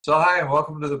So, hi, and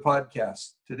welcome to the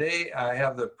podcast. Today, I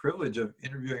have the privilege of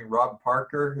interviewing Rob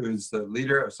Parker, who is the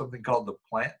leader of something called the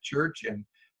Plant Church in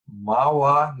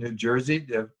Mahwah, New Jersey.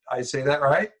 Did I say that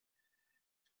right?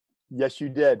 Yes, you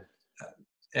did.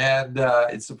 And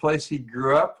it's the place he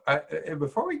grew up. And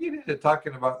before we get into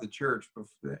talking about the church,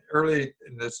 early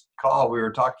in this call, we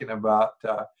were talking about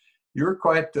you were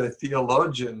quite the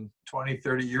theologian 20,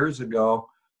 30 years ago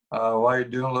while you're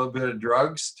doing a little bit of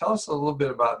drugs. Tell us a little bit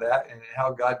about that and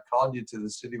how God called you to the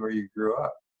city where you grew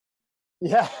up.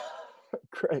 Yeah,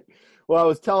 great. Well,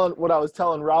 what I was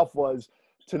telling Ralph was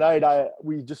tonight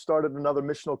we just started another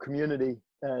missional community,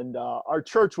 and our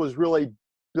church was really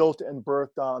built and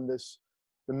birthed on the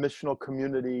missional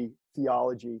community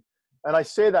theology. And I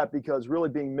say that because really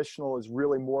being missional is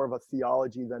really more of a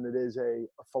theology than it is a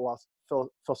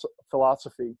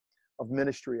philosophy of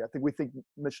ministry. I think we think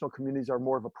missional communities are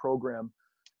more of a program.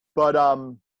 But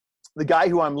the guy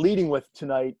who I'm leading with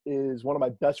tonight is one of my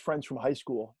best friends from high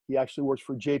school. He actually works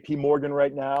for JP Morgan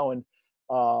right now.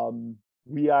 And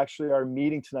we actually are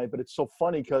meeting tonight. But it's so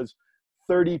funny because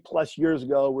 30 plus years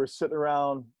ago, we're sitting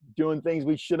around doing things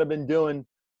we should have been doing,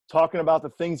 talking about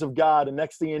the things of God. And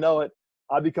next thing you know it,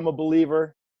 I become a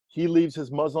believer. He leaves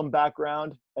his Muslim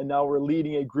background. And now we're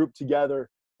leading a group together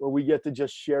where we get to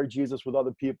just share Jesus with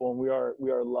other people. And we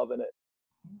are loving it.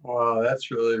 Wow,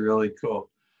 that's really, really cool.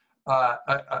 I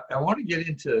want to get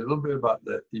into a little bit about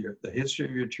the history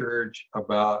of your church,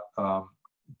 about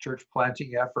church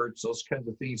planting efforts, those kinds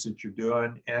of things that you're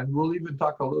doing. And we'll even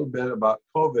talk a little bit about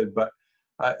COVID. But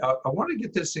I want to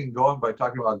get this thing going by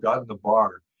talking about God in the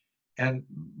bar. And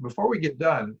before we get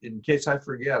done, in case I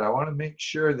forget, I want to make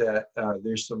sure that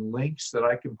there's some links that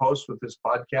I can post with this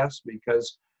podcast,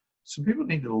 because some people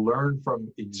need to learn from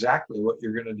exactly what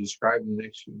you're going to describe in the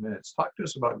next few minutes. Talk to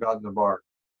us about God in the bar.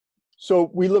 So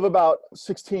we live about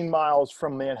 16 miles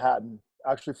from Manhattan.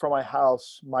 Actually, from my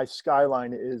house, my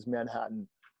skyline is Manhattan.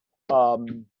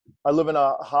 I live in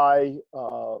a high,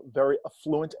 very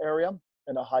affluent area,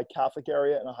 and a high Catholic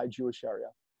area, and a high Jewish area.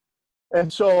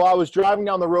 And so I was driving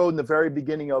down the road in the very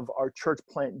beginning of our church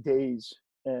plant days,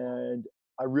 and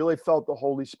I really felt the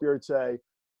Holy Spirit say,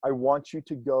 I want you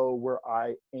to go where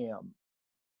I am.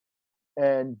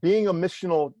 And being a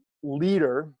missional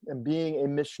leader and being a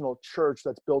missional church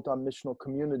that's built on missional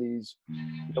communities,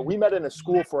 we met in a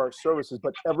school for our services,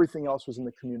 but everything else was in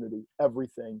the community,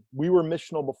 everything. We were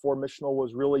missional before missional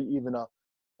was really even a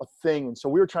thing. And so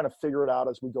we were trying to figure it out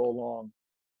as we go along.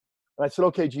 And I said,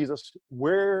 okay, Jesus,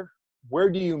 where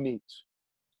do you meet?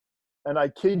 And I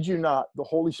kid you not, the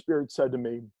Holy Spirit said to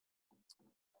me,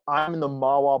 I'm in the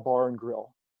Mahwah Bar and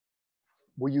Grill.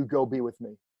 Will you go be with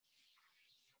me?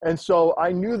 And so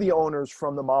I knew the owners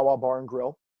from the Mahwah Bar and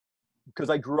Grill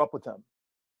because I grew up with them.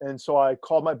 And so I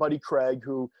called my buddy Craig,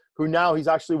 who now he's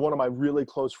actually one of my really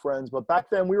close friends. But back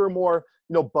then we were more,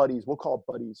 buddies. We'll call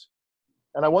it buddies.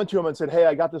 And I went to him and said, hey,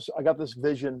 I got this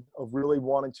vision of really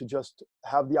wanting to just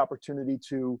have the opportunity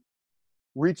to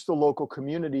reach the local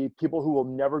community, people who will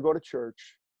never go to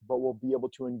church, but will be able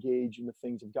to engage in the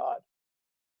things of God.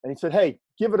 And he said, hey,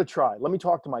 give it a try. Let me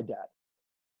talk to my dad.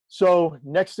 So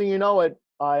next thing you know it,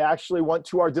 I actually went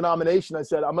to our denomination. I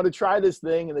said, I'm going to try this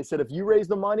thing. And they said, if you raise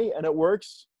the money and it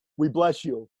works, we bless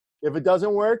you. If it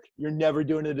doesn't work, you're never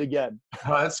doing it again.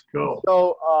 Oh, that's cool.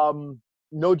 So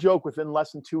no joke, within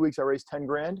less than 2 weeks, I raised 10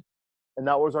 grand. And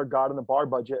that was our God in the Bar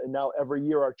budget. And now every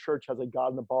year our church has a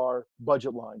God in the Bar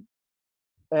budget line.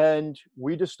 And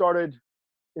we just started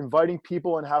inviting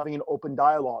people and having an open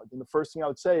dialogue. And the first thing I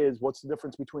would say is, what's the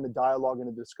difference between a dialogue and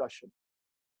a discussion?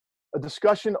 A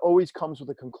discussion always comes with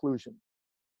a conclusion.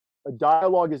 A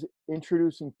dialogue is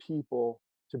introducing people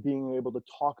to being able to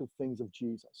talk of things of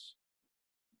Jesus.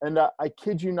 And I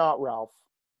kid you not, Ralph,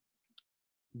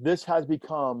 this has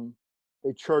become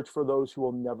a church for those who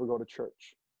will never go to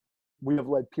church. We have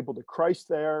led people to Christ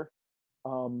there.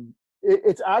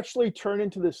 It's actually turned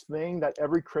into this thing that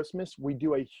every Christmas we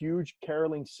do a huge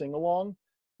caroling sing-along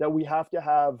that we have to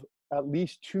have at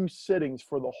least 2 sittings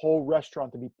for the whole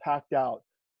restaurant to be packed out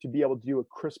to be able to do a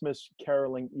Christmas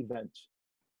caroling event.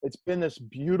 It's been this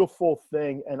beautiful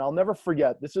thing, and I'll never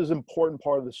forget, this is an important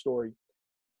part of the story.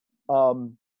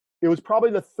 It was probably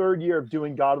the 3rd year of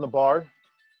doing God in the Bar,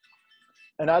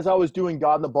 and as I was doing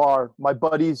God in the Bar, my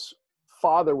buddy's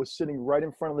father was sitting right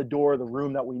in front of the door of the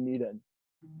room that we meet in.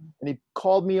 And he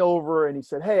called me over and he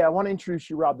said, hey, I want to introduce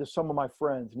you, Rob, to some of my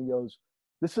friends. And he goes,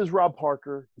 this is Rob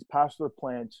Parker. He's pastor of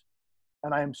Plant.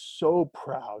 And I am so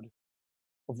proud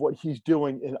of what he's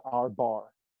doing in our bar.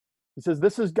 He says,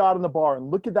 this is God in the Bar. And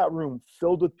look at that room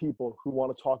filled with people who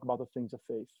want to talk about the things of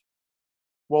faith.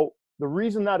 Well, the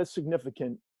reason that is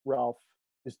significant, Ralph,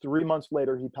 is 3 months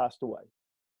later, he passed away.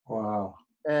 Wow.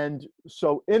 And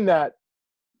so in that,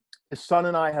 his son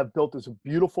and I have built this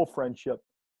beautiful friendship.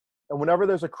 And whenever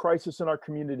there's a crisis in our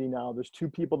community now, there's two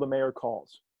people the mayor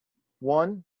calls.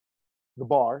 One, the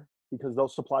bar, because they'll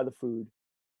supply the food.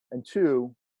 And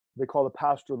two, they call the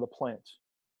pastor of the plant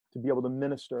to be able to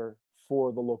minister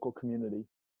for the local community.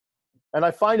 And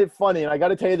I find it funny, and I got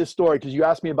to tell you this story because you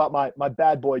asked me about my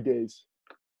bad boy days.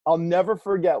 I'll never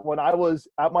forget when I was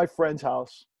at my friend's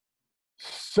house,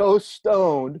 so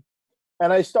stoned,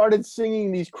 and I started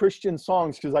singing these Christian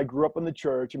songs because I grew up in the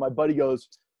church. And my buddy goes,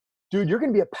 "Dude, you're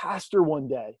going to be a pastor one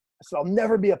day." I said, "I'll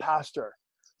never be a pastor."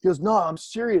 He goes, "No, I'm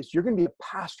serious. You're going to be a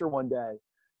pastor one day."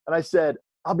 And I said,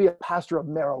 "I'll be a pastor of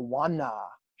marijuana."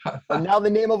 And now the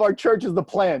name of our church is The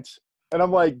Plant. And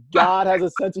I'm like, God has a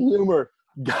sense of humor.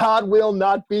 God will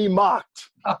not be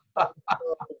mocked.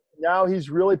 Now he's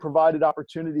really provided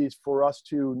opportunities for us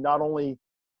to not only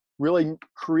really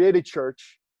create a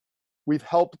church, we've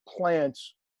helped plant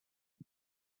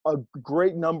a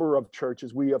great number of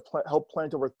churches. We have helped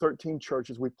plant over 13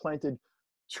 churches. We've planted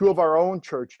 2 of our own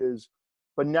churches,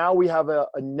 but now we have a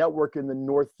network in the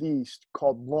Northeast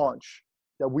called Launch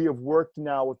that we have worked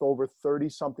now with over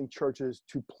 30-something churches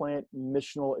to plant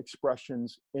missional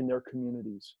expressions in their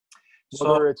communities.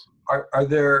 So are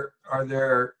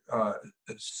there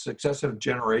successive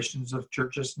generations of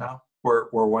churches now where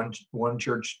one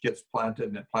church gets planted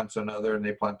and it plants another and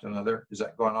they plant another? Is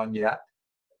that going on yet?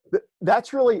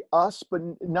 That's really us, but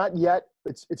not yet.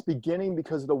 It's beginning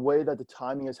because of the way that the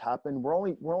timing has happened. We're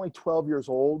only 12 years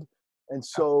old, and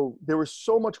so there was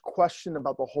so much question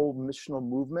about the whole missional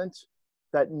movement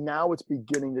that now it's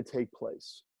beginning to take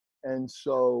place, and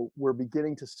so we're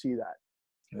beginning to see that.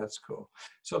 That's cool.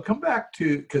 So come back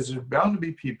to, because there's bound to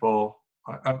be people.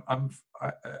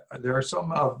 There are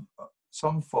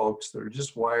some folks that are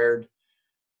just wired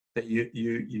that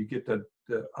you get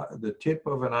the tip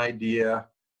of an idea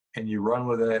and you run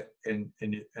with it, and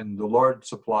the Lord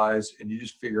supplies, and you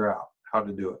just figure out how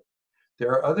to do it.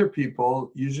 There are other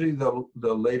people, usually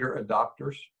the later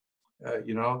adopters,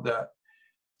 that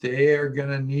they are going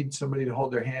to need somebody to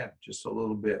hold their hand just a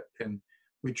little bit. And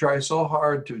we try so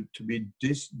hard to be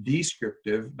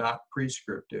descriptive, not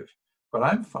prescriptive. But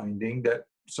I'm finding that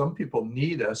some people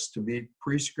need us to be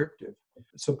prescriptive.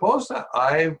 Suppose that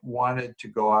I wanted to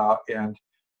go out and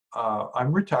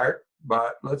I'm retired,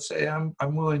 but let's say I'm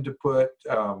willing to put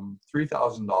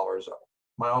 $3,000 up,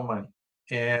 my own money.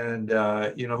 And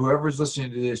whoever's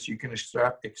listening to this, you can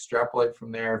extrapolate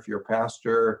from there. If you're a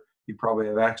pastor, you probably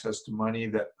have access to money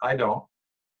that I don't.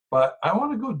 But I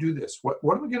want to go do this. What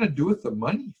am I going to do with the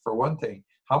money, for one thing?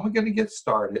 How am I going to get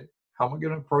started? How am I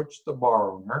going to approach the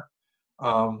bar owner?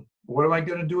 What am I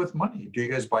going to do with money? Do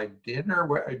you guys buy dinner?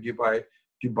 Do you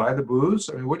buy the booze?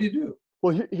 I mean, what do you do?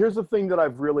 Well, here's the thing that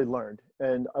I've really learned.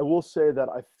 And I will say that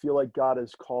I feel like God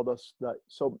has called us that.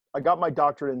 So I got my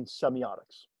doctorate in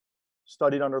semiotics,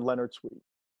 studied under Leonard Sweet.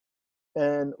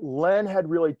 And Len had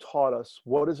really taught us,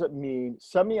 what does it mean?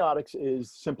 Semiotics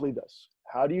is simply this.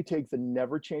 How do you take the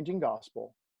never-changing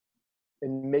gospel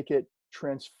and make it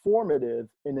transformative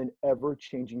in an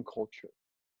ever-changing culture?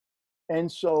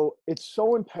 And so it's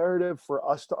so imperative for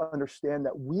us to understand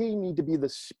that we need to be the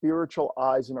spiritual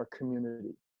eyes in our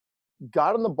community.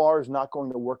 God in the bar is not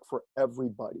going to work for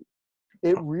everybody.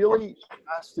 It really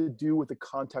has to do with the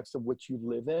context of which you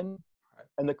live in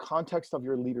and the context of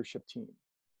your leadership team.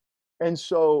 And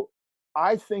so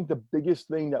I think the biggest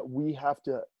thing that we have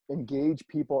to engage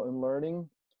people in learning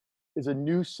is a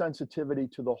new sensitivity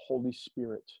to the Holy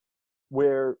Spirit,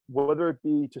 where whether it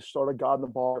be to start a God in the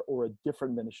bar or a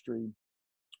different ministry,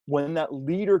 when that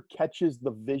leader catches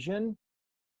the vision,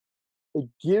 it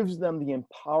gives them the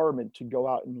empowerment to go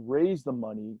out and raise the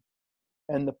money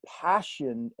and the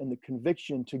passion and the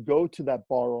conviction to go to that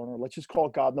bar owner, let's just call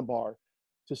it God in the bar,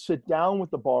 to sit down with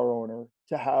the bar owner,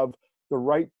 to have the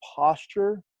right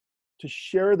posture, to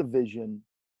share the vision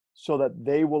so that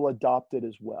they will adopt it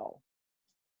as well.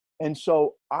 And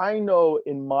so I know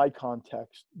in my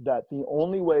context that the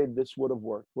only way this would have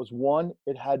worked was, one,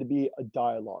 it had to be a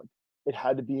dialogue. It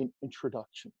had to be an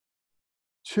introduction.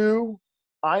 Two,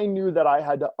 I knew that I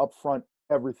had to upfront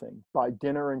everything, buy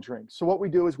dinner and drinks. So what we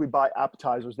do is we buy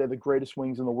appetizers. They're the greatest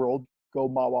wings in the world. Go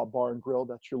Mahwah Bar and Grill.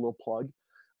 That's your little plug.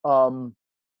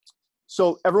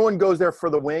 So everyone goes there for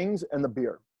the wings and the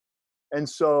beer. And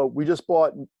so we just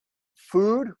bought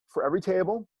food for every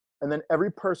table, and then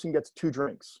every person gets 2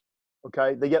 drinks.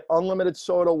 Okay, they get unlimited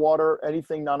soda, water,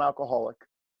 anything non-alcoholic,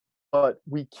 but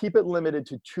we keep it limited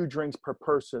to 2 drinks per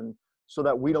person so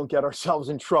that we don't get ourselves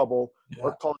in trouble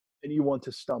or cause anyone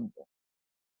to stumble.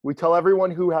 We tell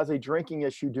everyone who has a drinking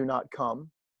issue, do not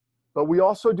come. But we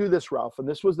also do this, Ralph, and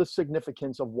this was the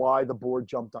significance of why the board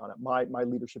jumped on it, my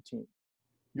leadership team.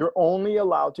 You're only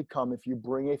allowed to come if you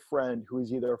bring a friend who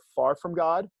is either far from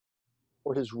God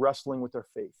or is wrestling with their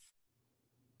faith.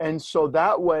 And so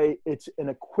that way, it's an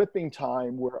equipping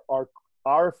time where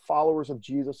our followers of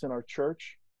Jesus in our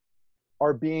church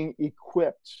are being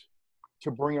equipped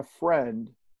to bring a friend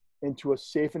into a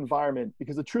safe environment.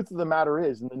 Because the truth of the matter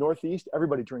is, in the Northeast,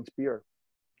 everybody drinks beer.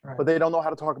 Right. But they don't know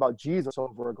how to talk about Jesus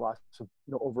over a glass of,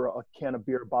 over a can of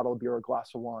beer, a bottle of beer, or a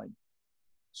glass of wine.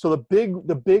 So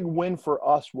the big win for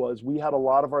us was we had a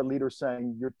lot of our leaders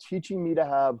saying, you're teaching me to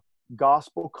have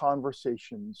gospel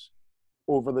conversations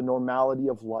over the normality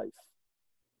of life,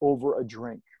 over a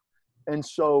drink. And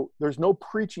so there's no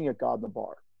preaching at God in the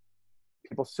Bar.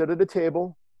 People sit at a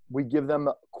table, we give them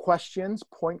questions,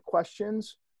 point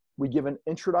questions, we give an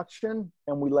introduction,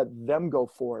 and we let them go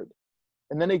forward.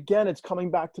 And then again, it's coming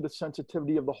back to the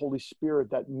sensitivity of the Holy Spirit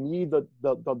that me, the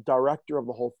director of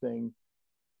the whole thing,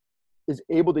 is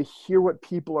able to hear what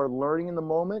people are learning in the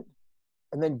moment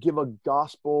and then give a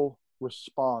gospel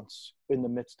response in the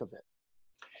midst of it.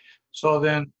 So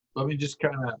then let me just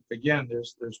kind of, again,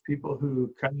 there's people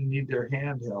who kind of need their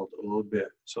hand held a little bit.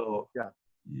 So yeah,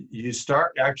 you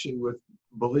start actually with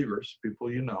believers,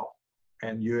 people you know,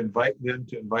 and you invite them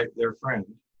to invite their friend,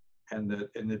 and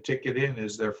the ticket in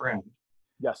is their friend.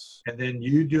 Yes. And then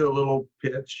you do a little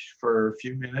pitch for a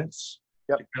few minutes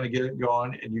Yep. to kind of get it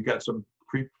going, and you got some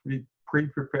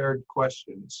pre-prepared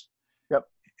questions. Yep.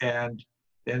 And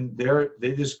then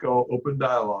they just go open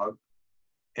dialogue,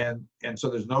 and so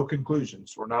there's no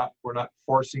conclusions. We're not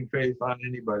forcing faith on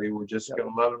anybody. We're just Yep. going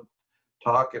to let them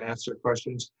talk and answer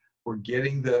questions. We're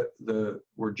getting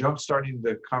we're jump starting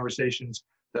the conversations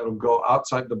that'll go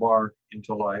outside the bar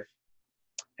into life.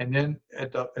 And then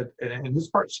and this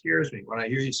part scares me when I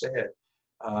hear you say it.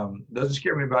 Doesn't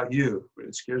scare me about you, but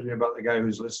it scares me about the guy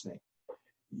who's listening.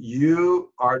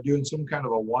 You are doing some kind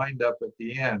of a wind up at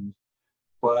the end,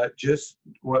 but just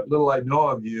what little I know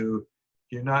of you,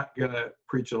 you're not going to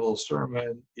preach a little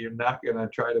sermon. You're not going to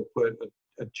try to put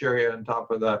a cherry on top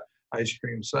of the ice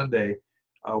cream sundae.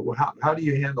 How do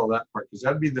you handle that part? Because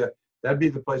that'd be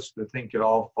the place to think it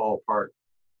all fall apart.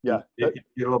 Yeah. You get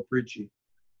a little preachy.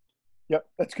 Yep,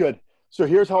 that's good. So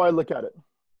here's how I look at it.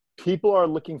 People are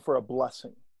looking for a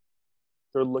blessing.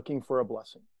 They're looking for a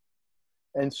blessing.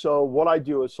 And so what I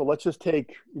do is, so let's just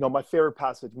take, my favorite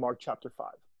passage, Mark chapter 5.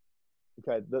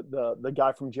 Okay, the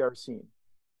guy from Gerasene.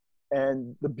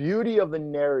 And the beauty of the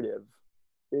narrative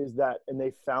is that, and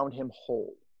they found him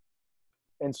whole.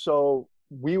 And so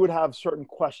we would have certain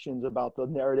questions about the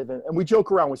narrative, and we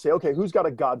joke around. We say, okay, who's got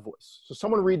a God voice? So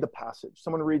someone read the passage.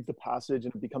 Someone reads the passage,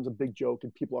 and it becomes a big joke,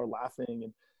 and people are laughing.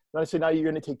 And then I say, now you're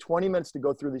going to take 20 minutes to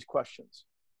go through these questions.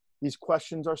 These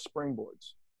questions are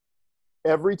springboards.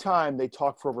 Every time they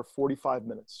talk for over 45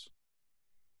 minutes.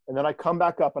 And then I come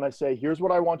back up and I say, here's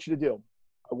what I want you to do.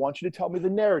 I want you to tell me the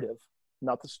narrative,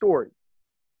 not the story.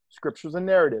 Scripture's a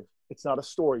narrative. It's not a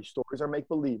story. Stories are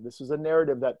make-believe. This is a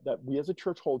narrative that we as a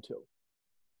church hold to.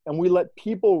 And we let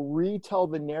people retell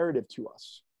the narrative to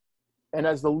us. And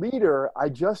as the leader, I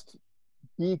just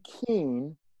be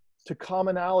keen to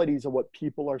commonalities of what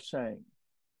people are saying.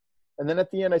 And then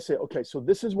at the end, I say, okay, so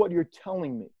this is what you're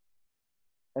telling me.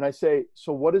 And I say,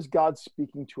 so what is God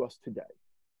speaking to us today?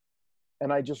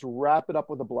 And I just wrap it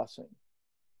up with a blessing.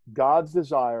 God's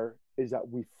desire is that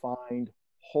we find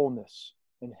wholeness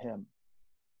in him.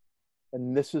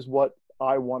 And this is what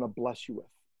I want to bless you with.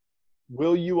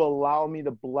 Will you allow me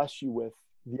to bless you with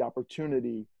the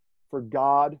opportunity for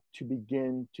God to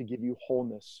begin to give you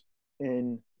wholeness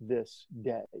in this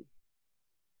day?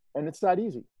 And it's that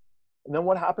easy. And then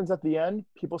what happens at the end?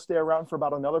 People stay around for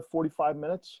about another 45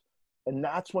 minutes. And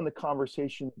that's when the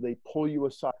conversation, they pull you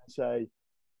aside and say,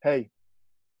 hey,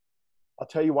 I'll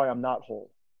tell you why I'm not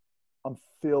whole. I'm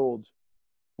filled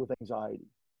with anxiety.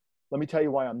 Let me tell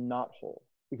you why I'm not whole,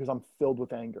 because I'm filled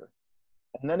with anger.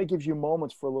 And then it gives you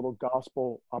moments for little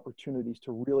gospel opportunities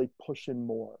to really push in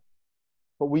more.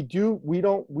 But we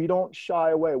don't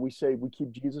shy away. We say we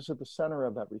keep Jesus at the center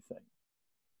of everything,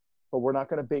 but we're not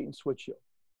going to bait and switch you.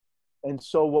 And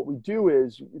so what we do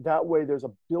is that way there's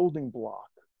a building block.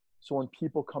 So when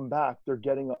people come back, they're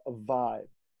getting a vibe.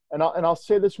 And I'll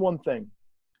say this one thing.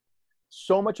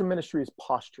 So much of ministry is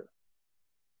posture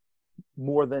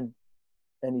more than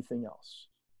anything else.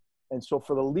 And so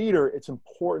for the leader, it's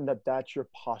important that that's your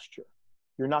posture.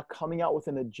 You're not coming out with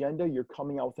an agenda. You're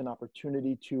coming out with an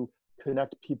opportunity to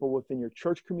connect people within your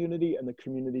church community and the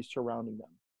community surrounding them.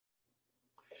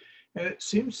 And it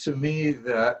seems to me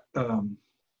that the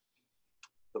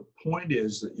point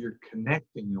is that you're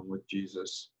connecting them with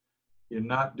Jesus, You're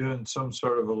not doing some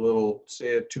sort of a little,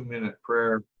 say, a 2-minute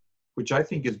prayer, which I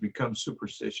think has become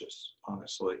superstitious,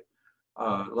 honestly.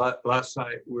 Last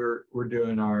night we're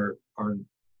doing our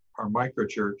micro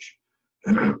church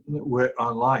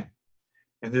online,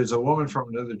 and there's a woman from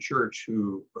another church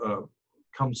who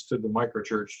comes to the micro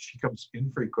church. She comes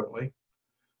infrequently.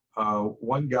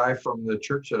 One guy from the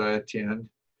church that I attend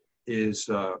is,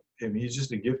 and he's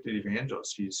just a gifted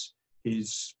evangelist.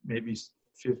 He's maybe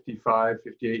 55,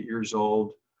 58 years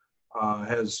old.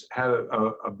 Has had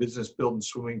a business building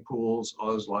swimming pools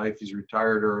all his life. He's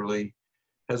retired early.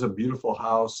 Has a beautiful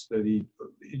house that he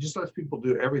just lets people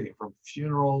do everything from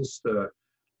funerals to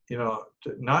to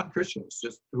non-Christians,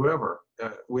 just whoever.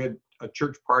 We had a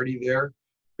church party there,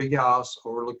 big house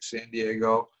overlooks San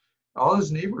Diego. All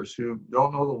his neighbors who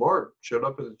don't know the Lord showed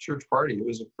up at the church party. It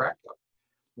was a crack up.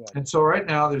 Yeah. And so right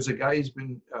now there's a guy he's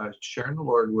been sharing the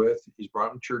Lord with. He's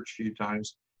brought him to church a few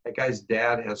times. That guy's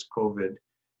dad has COVID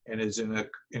and is in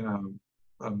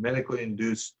a medically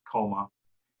induced coma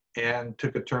and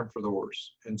took a turn for the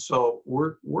worse. And so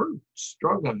we're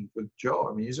struggling with Joe.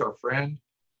 I mean, he's our friend.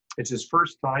 It's his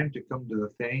first time to come to the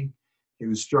thing. He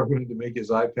was struggling to make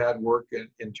his iPad work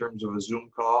in terms of a Zoom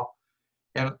call.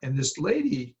 And this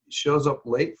lady shows up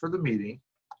late for the meeting.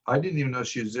 I didn't even know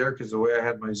she was there because the way I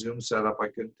had my Zoom set up, I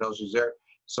couldn't tell she was there.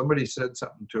 Somebody said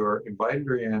something to her, invited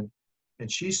her in,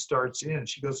 and she starts in.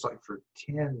 She goes like for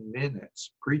 10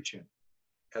 minutes preaching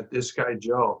at this guy,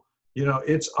 Joe.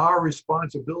 It's our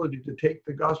responsibility to take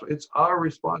the gospel. It's our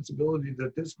responsibility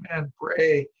that this man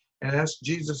pray and ask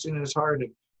Jesus in his heart.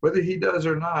 And whether he does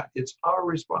or not, it's our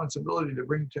responsibility to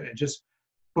bring to, and just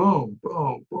boom,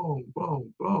 boom, boom,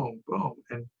 boom, boom, boom.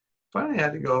 And finally I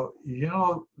had to go,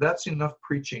 that's enough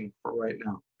preaching for right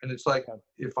now. And it's like,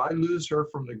 if I lose her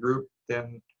from the group,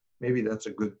 then maybe that's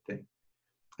a good thing.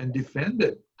 And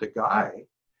defended the guy.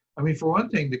 I mean, for one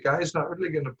thing, the guy's not really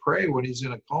going to pray when he's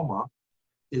in a coma.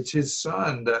 It's his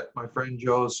son that my friend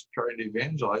Joe's trying to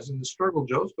evangelize. And the struggle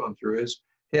Joe's going through is,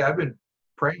 hey, I've been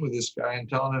praying with this guy and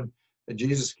telling him that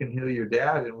Jesus can heal your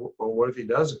dad. And well, what if he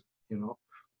doesn't,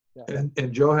 Yeah.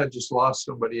 And Joe had just lost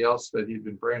somebody else that he'd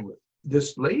been praying with.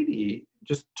 This lady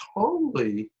just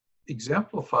totally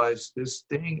exemplifies this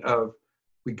thing of,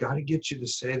 we got to get you to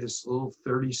say this little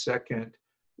 30-second,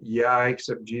 yeah, I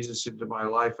accept Jesus into my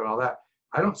life and all that.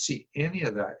 I don't see any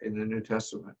of that in the New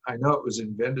Testament. I know it was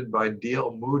invented by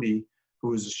D.L. Moody, who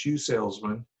was a shoe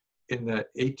salesman in the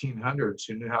 1800s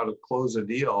who knew how to close a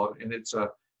deal, and it's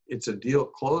a deal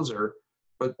closer.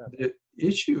 But the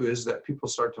issue is that people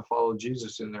start to follow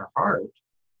Jesus in their heart.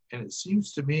 And it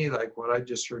seems to me like what I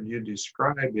just heard you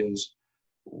describe is,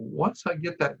 once I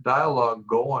get that dialogue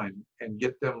going and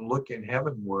get them looking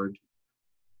heavenward,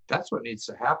 that's what needs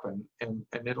to happen. And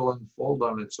it'll unfold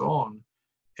on its own.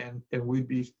 And we'd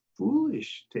be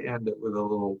foolish to end it with a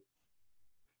little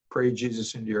pray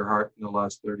Jesus into your heart in the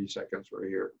last 30 seconds we're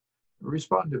here.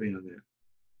 Respond to me on that.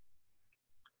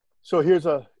 So here's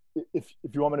if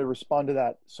you want me to respond to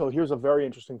that. So here's a very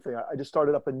interesting thing. I just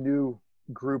started up a new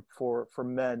group for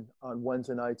men on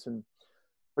Wednesday nights, and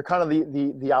they're kind of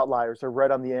the outliers. They're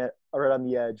right on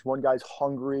the edge. One guy's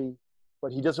hungry,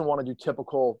 but he doesn't want to do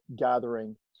typical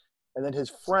gathering. And then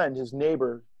his friend, his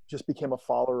neighbor, just became a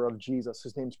follower of Jesus.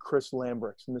 His name's Chris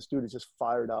Lambrix, and this dude is just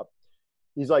fired up.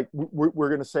 He's like, we're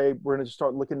going to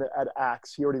start looking at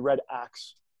Acts. He already read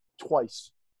Acts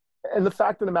twice. And the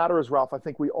fact of the matter is, Ralph, I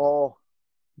think we all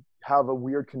have a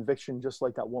weird conviction just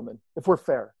like that woman, if we're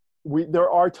fair. There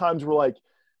are times where like,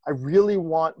 I really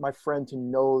want my friend to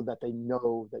know that they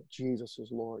know that Jesus is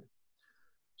Lord.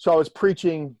 So I was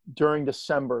preaching during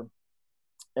December,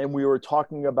 and we were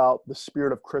talking about the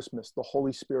spirit of Christmas, the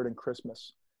Holy Spirit in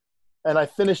Christmas. And I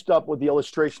finished up with the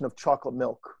illustration of chocolate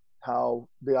milk, how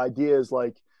the idea is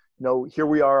like, here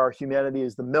we are, our humanity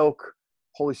is the milk,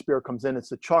 Holy Spirit comes in, it's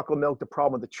the chocolate milk. The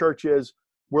problem with the church is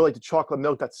we're like the chocolate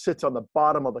milk that sits on the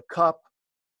bottom of the cup.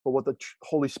 But what the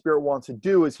Holy Spirit wants to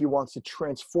do is he wants to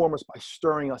transform us by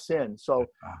stirring us in. So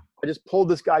I just pulled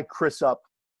this guy, Chris, up,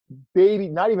 baby,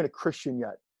 not even a Christian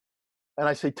yet. And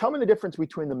I say, tell me the difference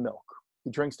between the milk. He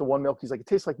drinks the one milk. He's like, it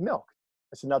tastes like milk.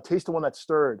 I said, now taste the one that's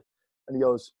stirred. And he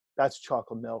goes, that's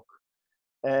chocolate milk.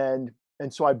 And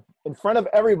so in front of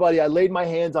everybody, I laid my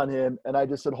hands on him and I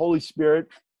just said, Holy Spirit,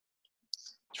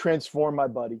 transform my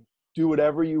buddy. Do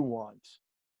whatever you want.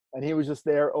 And he was just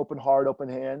there, open heart, open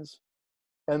hands.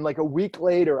 And like a week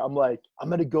later, I'm like, I'm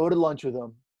going to go to lunch with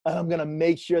him and I'm going to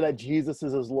make sure that Jesus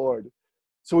is his Lord.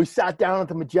 So we sat down at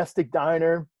the Majestic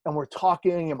Diner and we're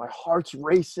talking and my heart's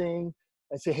racing.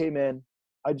 I say, hey man,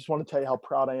 I just want to tell you how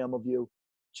proud I am of you.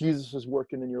 Jesus is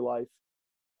working in your life.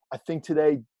 I think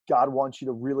today God wants you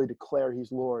to really declare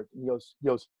he's Lord. And he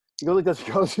goes, He goes like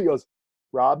this. He goes,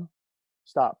 Rob,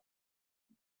 stop.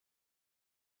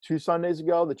 2 Sundays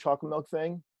ago, the chocolate milk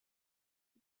thing,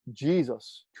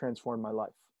 Jesus transformed my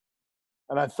life.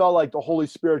 And I felt like the Holy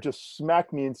Spirit just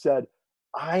smacked me and said,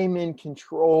 I'm in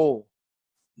control.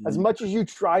 As much as you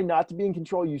try not to be in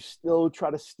control, you still try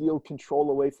to steal control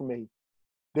away from me.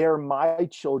 They're my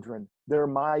children. They're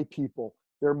my people.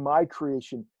 They're my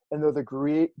creation. And they're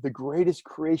the greatest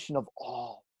creation of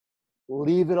all.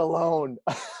 Leave it alone.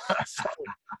 So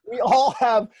we all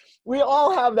have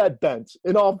that bent,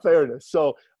 in all fairness.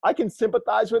 So I can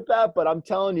sympathize with that, but I'm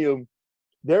telling you,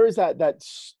 there is that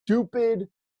stupid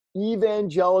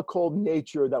evangelical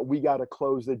nature that we got to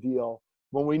close the deal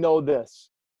when we know this,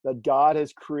 that God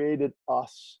has created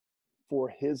us for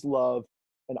his love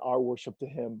and our worship to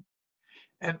him.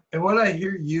 And what I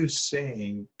hear you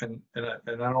saying, and I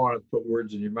don't want to put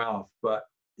words in your mouth, but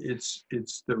it's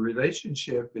the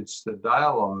relationship, it's the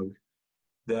dialogue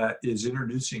that is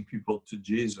introducing people to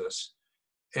Jesus.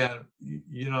 And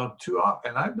too often,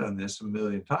 and I've done this a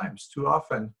million times, too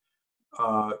often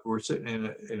we're sitting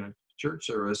in a church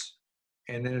service,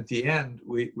 and then at the end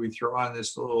we throw on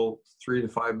this little 3 to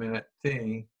 5 minute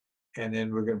thing, and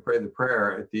then we're going to pray the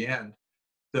prayer at the end.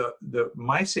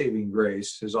 My saving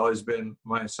grace has always been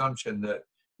my assumption that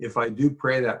if I do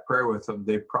pray that prayer with them,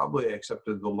 they probably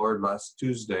accepted the Lord last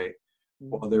Tuesday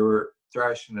while they were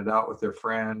thrashing it out with their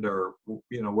friend, or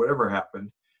whatever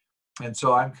happened. And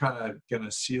so I'm kind of going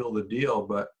to seal the deal,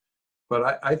 but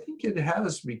I think it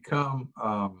has become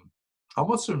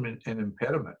almost an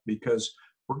impediment, because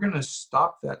we're going to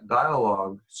stop that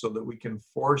dialogue so that we can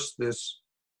force this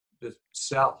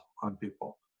sell on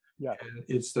people. Yeah. And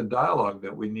it's the dialogue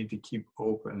that we need to keep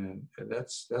open, and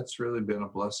that's really been a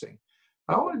blessing.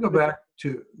 I want to go back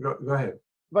to go ahead.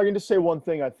 If I can just say one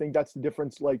thing, I think that's the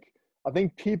difference. Like, I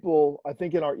think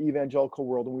in our evangelical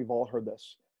world, and we've all heard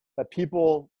this, that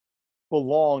people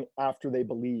belong after they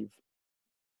believe.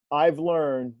 I've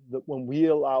learned that when we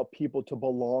allow people to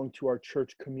belong to our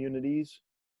church communities,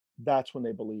 that's when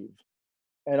they believe.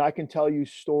 And I can tell you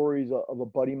stories of a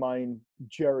buddy of mine,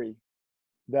 Jerry,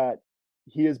 that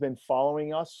he has been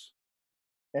following us,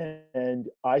 and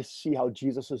I see how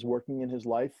Jesus is working in his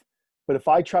life. But if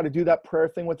I try to do that prayer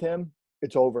thing with him,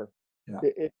 it's over. Yeah.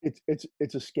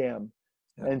 It's a scam.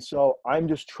 Yeah. And so I'm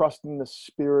just trusting the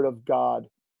Spirit of God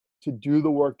to do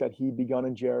the work that he begun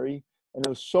in Jerry. And it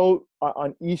was so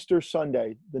on Easter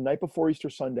Sunday, the night before Easter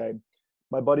Sunday,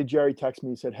 my buddy Jerry texted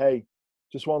me. He said, "Hey,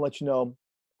 just want to let you know,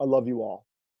 I love you all."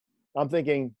 I'm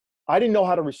thinking, I didn't know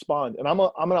how to respond. And I'm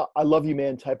a I love you,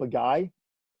 man type of guy.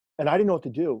 And I didn't know what to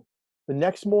do. The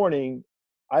next morning,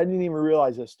 I didn't even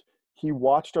realize this. He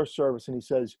watched our service and he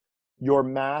says, "Your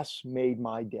mass made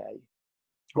my day."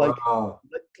 Like, Wow.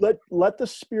 let the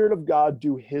Spirit of God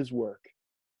do his work.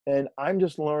 And I'm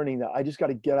just learning that I just got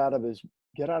to get out of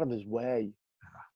his way.